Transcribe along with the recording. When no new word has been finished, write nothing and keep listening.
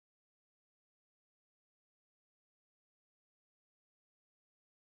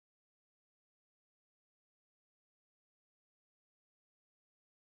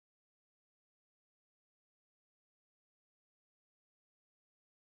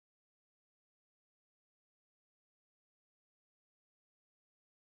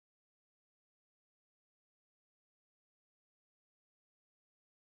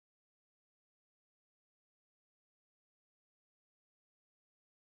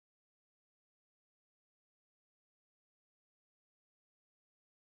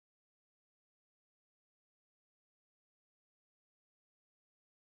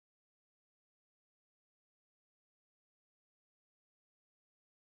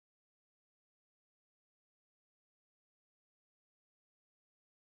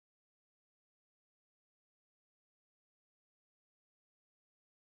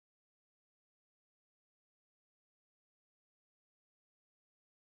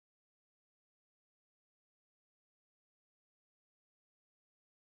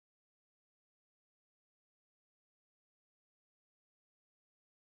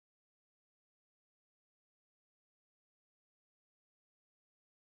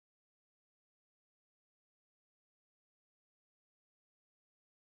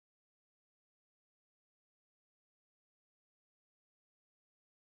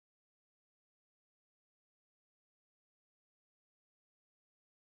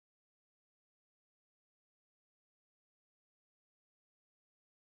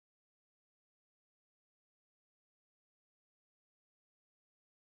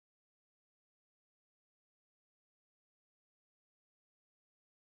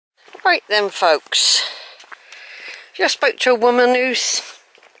Right then, folks. Just spoke to a woman who's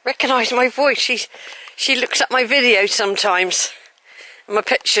recognised my voice. She looks at my videos sometimes, and my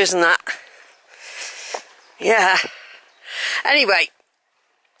pictures and that. Yeah. Anyway,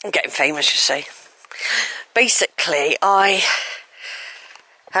 I'm getting famous, you see. Basically, I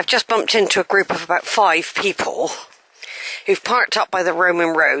have just bumped into a group of about 5 people who've parked up by the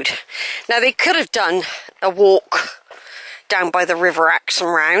Roman road. Now, they could have done a walk down by the River Axe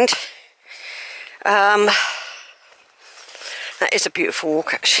and round. That is a beautiful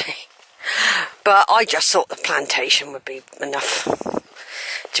walk, actually. But I just thought the Plantation would be enough,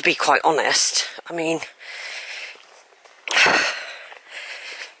 to be quite honest. I mean,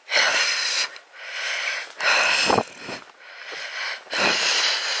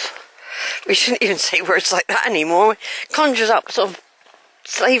 we shouldn't even say words like that anymore. It conjures up sort of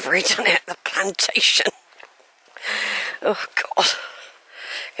slavery, doesn't it? The Plantation. Oh, God.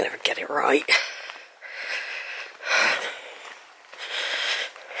 I can never get it right.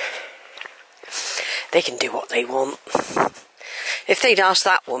 They can do what they want. If they'd asked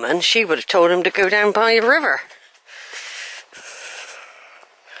that woman, she would have told them to go down by the river.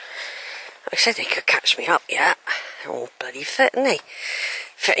 I said they could catch me up yet. They're all bloody fit, aren't they?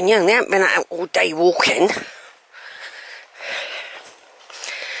 Fit and young. They haven't been out all day walking.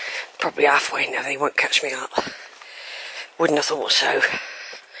 Probably halfway now, they won't catch me up. Wouldn't have thought so.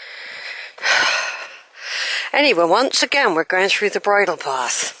 Anyway, once again, we're going through the bridle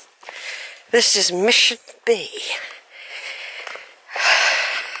path. This is Mission B.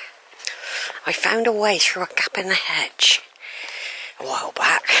 I found a way through a gap in the hedge a while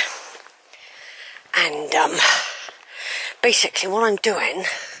back. And basically what I'm doing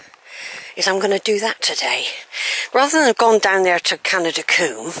is I'm going to do that today. Rather than have gone down there to Canada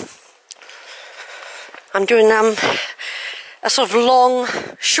Combe, I'm doing a sort of long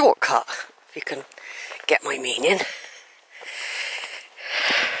shortcut, if you can get my meaning.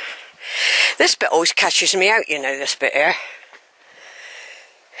 This bit always catches me out, you know, this bit here.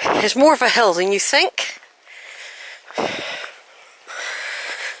 It's more of a hill than you think.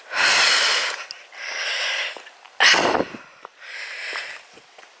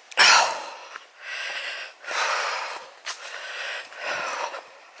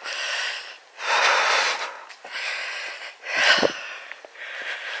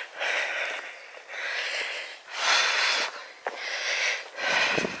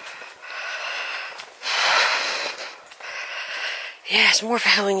 Yeah, it's more of a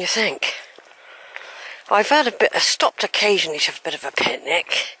hill than you think. I've had stopped occasionally to have a bit of a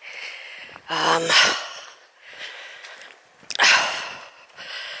picnic.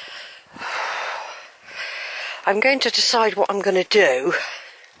 I'm going to decide what I'm going to do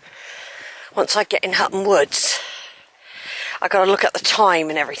once I get in Hutton Woods. I've got to look at the time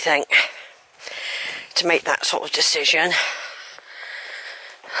and everything to make that sort of decision.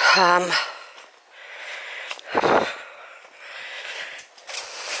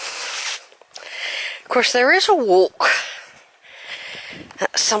 Of course, there is a walk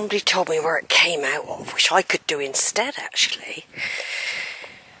that somebody told me where it came out of, which I could do instead, actually.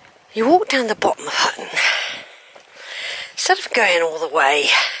 You walk down the bottom of Hutton, instead of going all the way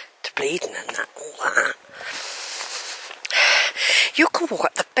to Bleeding and all that, you can walk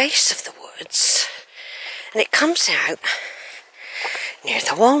at the base of the woods, and it comes out near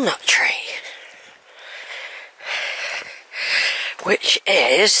the walnut tree, which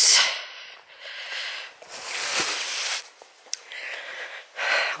is...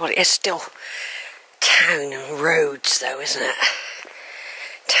 well, it is still town and roads, though, isn't it?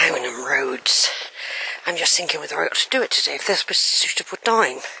 Town and roads. I'm just thinking whether I ought to do it today, if this was a suitable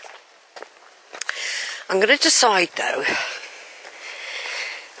time. I'm going to decide, though.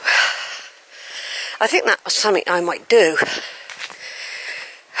 I think that was something I might do.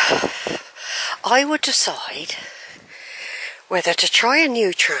 I would decide whether to try a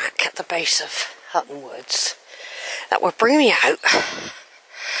new track at the base of Hutton Woods that would bring me out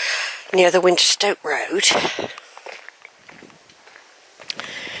near the Winterstoke Road.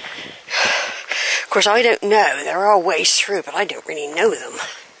 Of course, I don't know. There are ways through, but I don't really know them.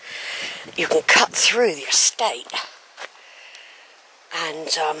 You can cut through the estate and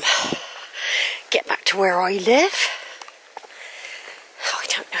get back to where I live. I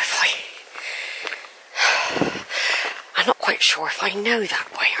don't know if I'm not quite sure if I know that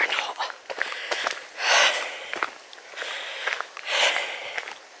way or not.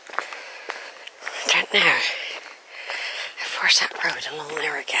 Now, how far's that road along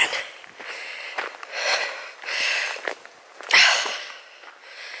there again?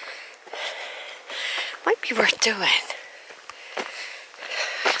 Might be worth doing.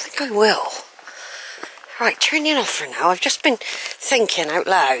 I think I will. Right, turning off for now. I've just been thinking out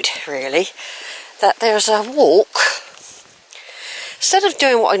loud, really, that there's a walk. Instead of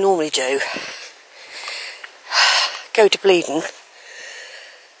doing what I normally do, go to Bleeding,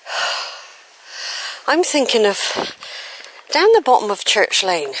 I'm thinking of down the bottom of Church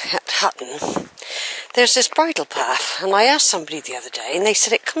Lane at Hutton, there's this bridle path, and I asked somebody the other day and they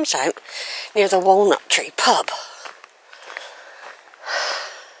said it comes out near the Walnut Tree pub.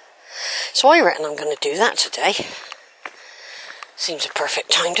 So I reckon I'm going to do that today. Seems a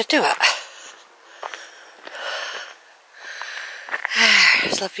perfect time to do it.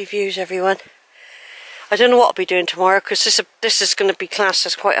 There's lovely views, everyone. I don't know what I'll be doing tomorrow, because this is going to be classed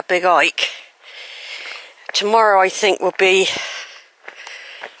as quite a big hike. Tomorrow I think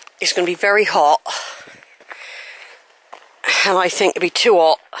it's going to be very hot, and I think it'll be too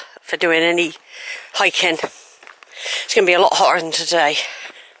hot for doing any hiking. It's going to be a lot hotter than today.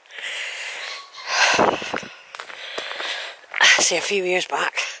 See, a few years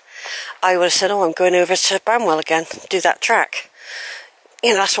back I would have said, oh, I'm going over to Banwell again, do that track.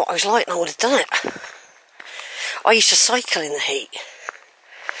 You know, that's what I was like, and I would have done it. I used to cycle in the heat.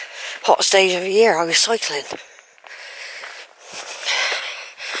 Hottest days of the year, I was cycling.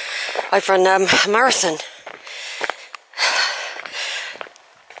 I've run a marathon.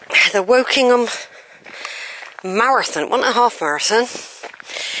 The Wokingham Marathon, 1.5 marathon.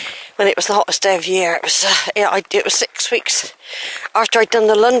 When it was the hottest day of the year, it was 6 weeks after I'd done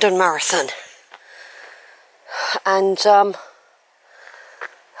the London Marathon. And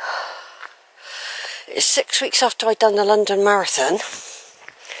it's 6 weeks after I'd done the London Marathon.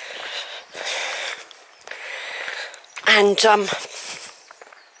 And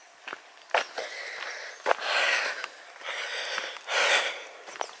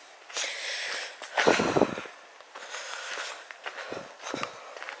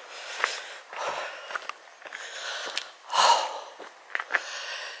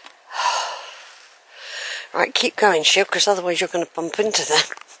right, keep going, Sheila, because otherwise you're going to bump into them.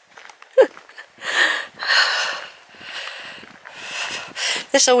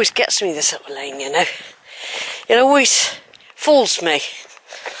 This always gets me, this little lane, you know. It always fools me.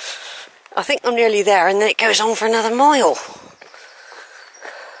 I think I'm nearly there, and then it goes on for another mile.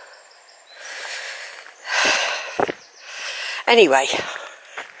 Anyway,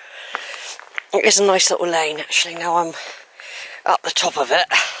 it is a nice little lane, actually. Now I'm up the top of it.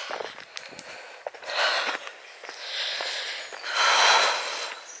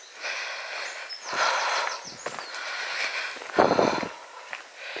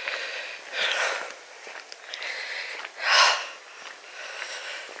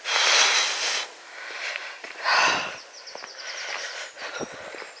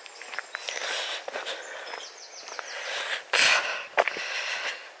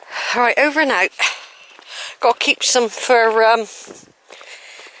 Right, over and out. Got to keep some for when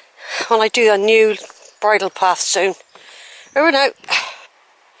I do a new bridle path soon. Over and out.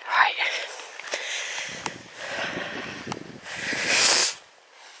 Right.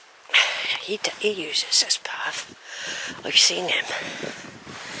 He uses this path. I've seen him.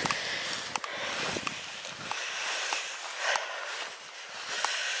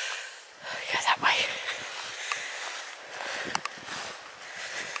 Go that way.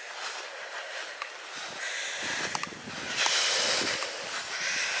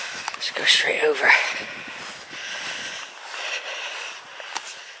 Go straight over.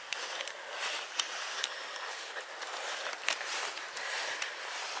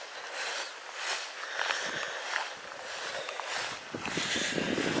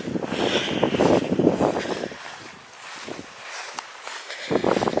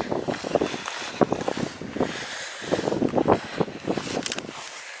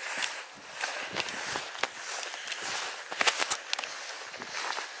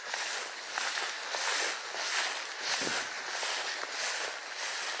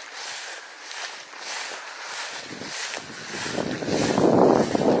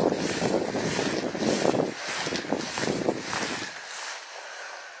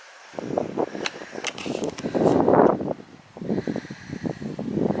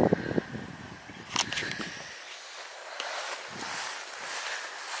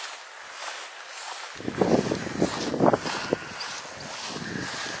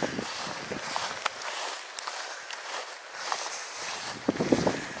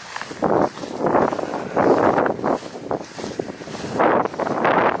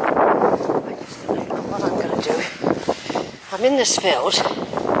 I'm in this field.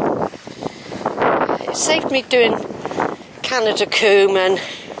 It saved me doing Canada Combe and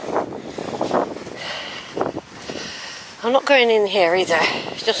I'm not going in here either.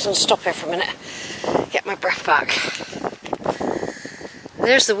 Just gonna stop here for a minute, get my breath back.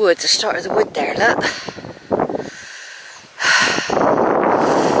 There's the wood, the start of the wood there, look.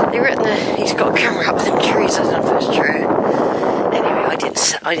 He's got a camera up with them trees, I don't know if that's true. Anyway,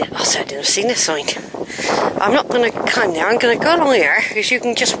 I said I didn't see the sign. I'm not going to climb there, I'm going to go along here, because you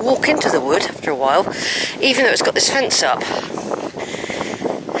can just walk into the wood after a while, even though it's got this fence up.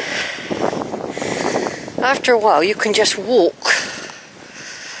 After a while, you can just walk.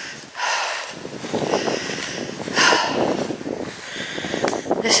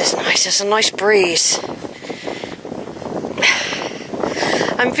 This is nice, there's a nice breeze.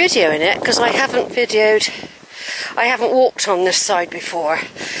 I'm videoing it because I haven't walked on this side before,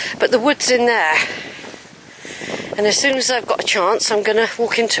 but the wood's in there, and as soon as I've got a chance I'm going to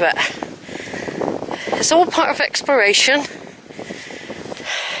walk into it. It's all part of exploration.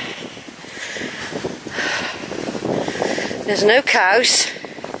 There's no cows,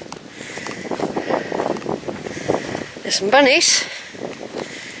 there's some bunnies.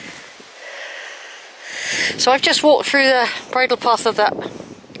 So I've just walked through the bridle path of that.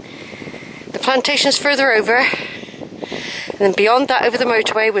 The plantation's further over, and then beyond that over the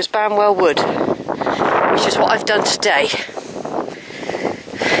motorway was Banwell Wood, which is what I've done today.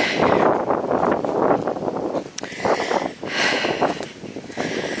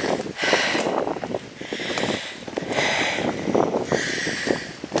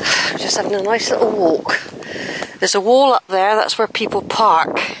 I'm just having a nice little walk. There's a wall up there, that's where people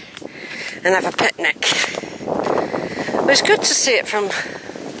park and have a picnic. But it's good to see it from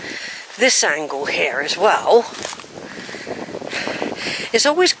this angle here as well. It's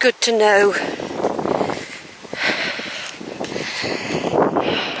always good to know there's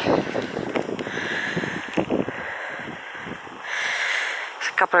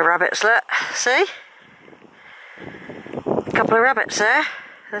a couple of rabbits, look, see? A couple of rabbits there.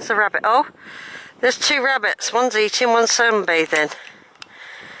 There's a rabbit. Oh, there's two rabbits. One's eating, one's sunbathing.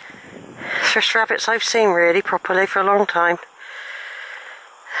 First rabbits I've seen really properly for a long time.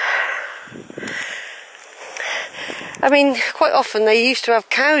 I mean, quite often they used to have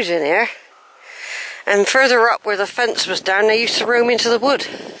cows in here, and further up where the fence was down they used to roam into the wood.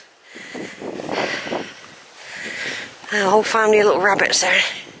 A whole family of little rabbits there.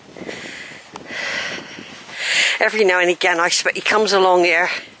 Every now and again I expect he comes along here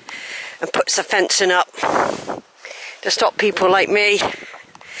and puts the fencing up to stop people like me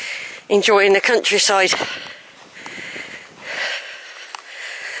enjoying the countryside.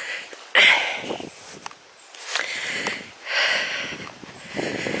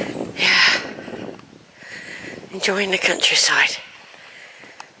 Enjoying the countryside.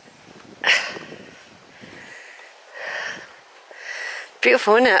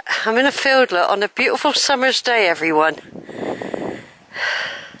 Beautiful, isn't it? I'm in a field lot on a beautiful summer's day, everyone.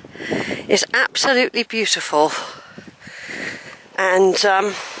 It's absolutely beautiful. And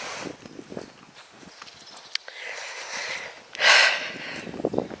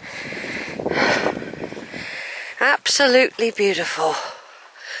absolutely beautiful.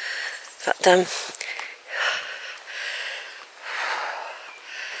 But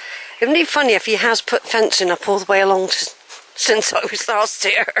it would be funny if he has put fencing up all the way along since I was last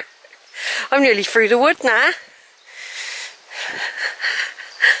here. I'm nearly through the wood now.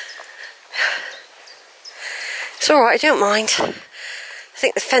 It's alright, I don't mind. I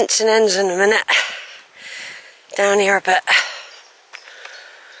think the fencing ends in a minute. Down here a bit.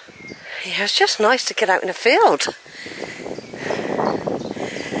 Yeah, it's just nice to get out in the field.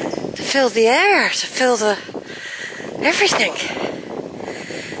 To feel the air, to feel the everything.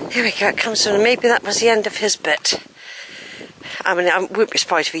 Here we go, it comes from, maybe that was the end of his bit. I mean, I wouldn't be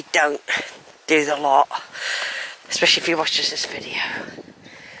surprised if he don't do the lot, especially if he watches this video.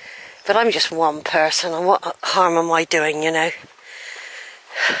 But I'm just one person, and what harm am I doing, you know?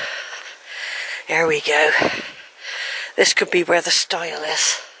 Here we go. This could be where the stile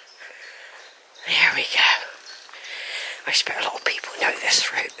is. Here we go. I expect a lot of people know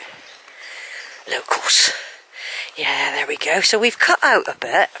this route. Locals. Yeah, there we go. So we've cut out a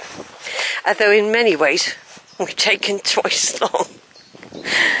bit, although in many ways we've taken twice as long,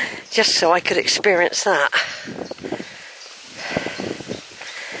 just so I could experience that.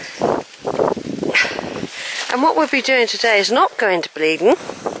 And what we'll be doing today is not going to Bleeding.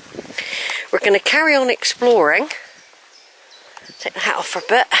 We're going to carry on exploring. Take the hat off for a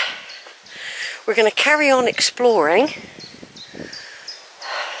bit. We're going to carry on exploring.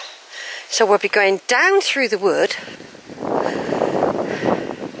 So we'll be going down through the wood.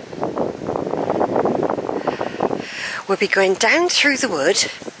 We'll be going down through the wood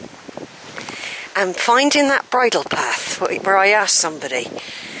and finding that bridle path where I asked somebody,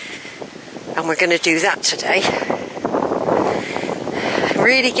 and we're going to do that today.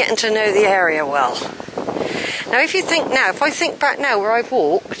 Really getting to know the area well. Now if I think back now where I've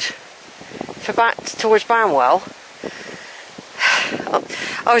walked back towards Banwell,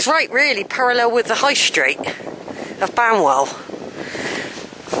 I was right really parallel with the high street of Banwell,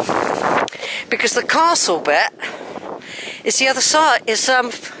 because the castle bit is the other side, is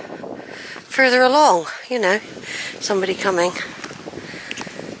further along, you know. Somebody coming.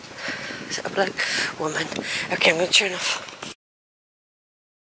 Is it a bloke? Woman. Okay, I'm going to turn off.